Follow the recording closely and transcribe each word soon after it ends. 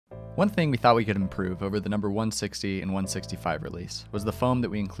One thing we thought we could improve over the number 160 and 165 release was the foam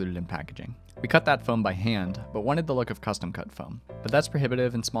that we included in packaging. We cut that foam by hand, but wanted the look of custom cut foam. But that's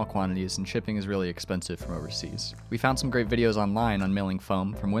prohibitive in small quantities and shipping is really expensive from overseas. We found some great videos online on milling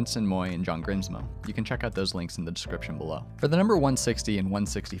foam from Winston Moy and John Grimsmo. You can check out those links in the description below. For the number 160 and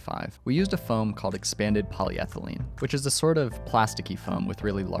 165, we used a foam called expanded polyethylene, which is a sort of plasticky foam with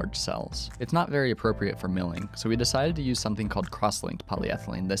really large cells. It's not very appropriate for milling, so we decided to use something called cross-linked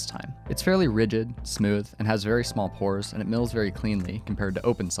polyethylene this time. It's fairly rigid, smooth, and has very small pores, and it mills very cleanly compared to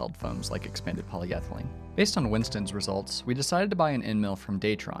open-celled foams like expanded polyethylene. Based on Winston's results, we decided to buy an end mill from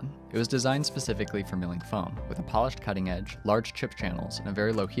Datron. It was designed specifically for milling foam, with a polished cutting edge, large chip channels, and a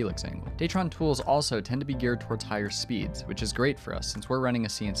very low helix angle. Datron tools also tend to be geared towards higher speeds, which is great for us since we're running a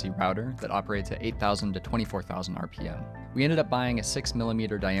CNC router that operates at 8,000 to 24,000 RPM. We ended up buying a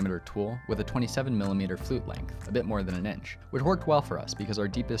 6mm diameter tool with a 27mm flute length, a bit more than an inch, which worked well for us because our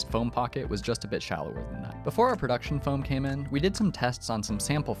deepest foam pocket was just a bit shallower than that. Before our production foam came in, we did some tests on some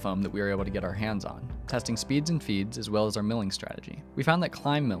sample foam that we were able to get our hands on, testing speeds and feeds as well as our milling strategy. We found that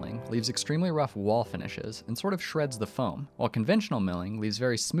climb milling leaves extremely rough wall finishes and sort of shreds the foam, while conventional milling leaves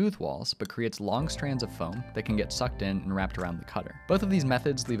very smooth walls but creates long strands of foam that can get sucked in and wrapped around the cutter. Both of these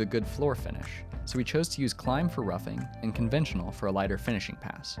methods leave a good floor finish, so we chose to use climb for roughing and conventional for a lighter finishing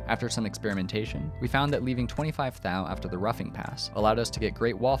pass. After some experimentation, we found that leaving 25 thou after the roughing pass allowed us to get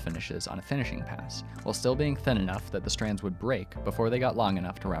great wall finishes on a finishing pass, while still being thin enough that the strands would break before they got long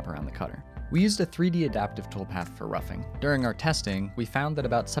enough to wrap around the cutter. We used a 3D adaptive toolpath for roughing. During our testing, we found that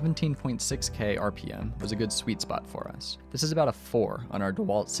about 17.6K RPM was a good sweet spot for us. This is about a 4 on our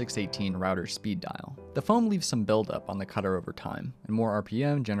DeWalt 618 router speed dial. The foam leaves some buildup on the cutter over time, and more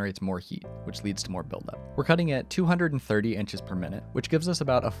RPM generates more heat, which leads to more buildup. We're cutting at 230 inches per minute, which gives us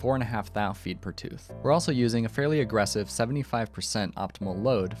about a 4.5 thou feed per tooth. We're also using a fairly aggressive 75% optimal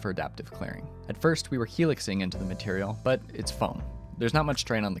load for adaptive clearing. At first, we were helixing into the material, but it's foam. There's not much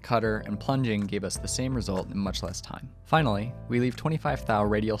strain on the cutter, and plunging gave us the same result in much less time. Finally, we leave 25 thou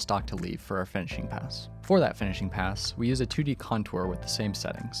radial stock to leave for our finishing pass. For that finishing pass, we use a 2D contour with the same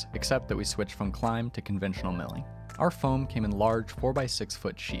settings, except that we switch from climb to conventional milling. Our foam came in large 4x6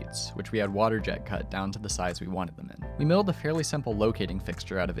 foot sheets, which we had water jet cut down to the size we wanted them in. We milled a fairly simple locating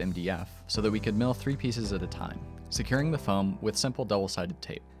fixture out of MDF so that we could mill 3 pieces at a time, securing the foam with simple double-sided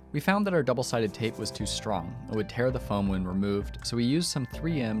tape. We found that our double-sided tape was too strong. It would tear the foam when removed, so we used some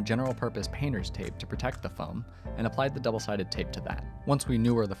 3M general-purpose painter's tape to protect the foam and applied the double-sided tape to that. Once we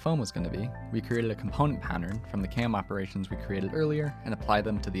knew where the foam was going to be, we created a component pattern from the cam operations we created earlier and applied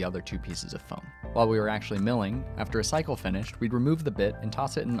them to the other 2 pieces of foam. While we were actually milling, after a cycle finished, we'd remove the bit and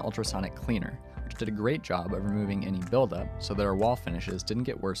toss it in an ultrasonic cleaner, which did a great job of removing any buildup so that our wall finishes didn't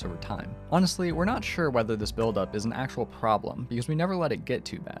get worse over time. Honestly, we're not sure whether this buildup is an actual problem because we never let it get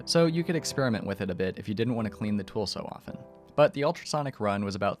too bad, so you could experiment with it a bit if you didn't want to clean the tool so often. But the ultrasonic run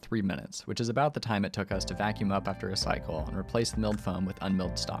was about 3 minutes, which is about the time it took us to vacuum up after a cycle and replace the milled foam with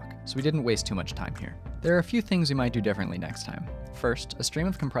unmilled stock, so we didn't waste too much time here. There are a few things we might do differently next time. First, a stream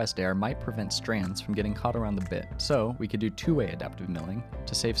of compressed air might prevent strands from getting caught around the bit, so we could do 2-way adaptive milling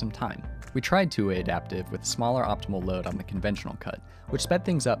to save some time. We tried 2-way adaptive with smaller optimal load on the conventional cut, which sped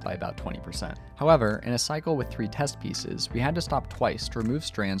things up by about 20%. However, in a cycle with 3 test pieces, we had to stop twice to remove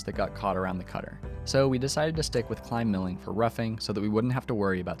strands that got caught around the cutter. So we decided to stick with climb milling for roughing so that we wouldn't have to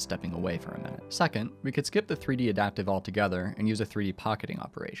worry about stepping away for a minute. Second, we could skip the 3D adaptive altogether and use a 3D pocketing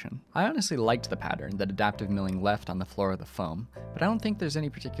operation. I honestly liked the pattern that adaptive milling left on the floor of the foam, but I don't think there's any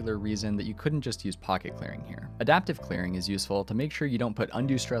particular reason that you couldn't just use pocket clearing here. Adaptive clearing is useful to make sure you don't put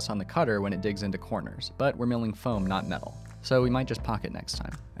undue stress on the cutter when it digs into corners, but we're milling foam, not metal. So we might just pocket next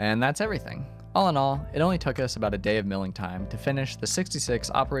time. And that's everything. All in all, it only took us about a day of milling time to finish the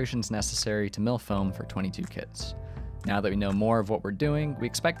 66 operations necessary to mill foam for 22 kits. Now that we know more of what we're doing, we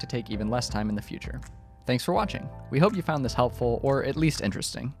expect to take even less time in the future. Thanks for watching. We hope you found this helpful, or at least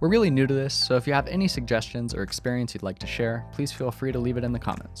interesting. We're really new to this, so if you have any suggestions or experience you'd like to share, please feel free to leave it in the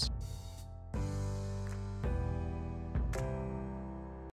comments.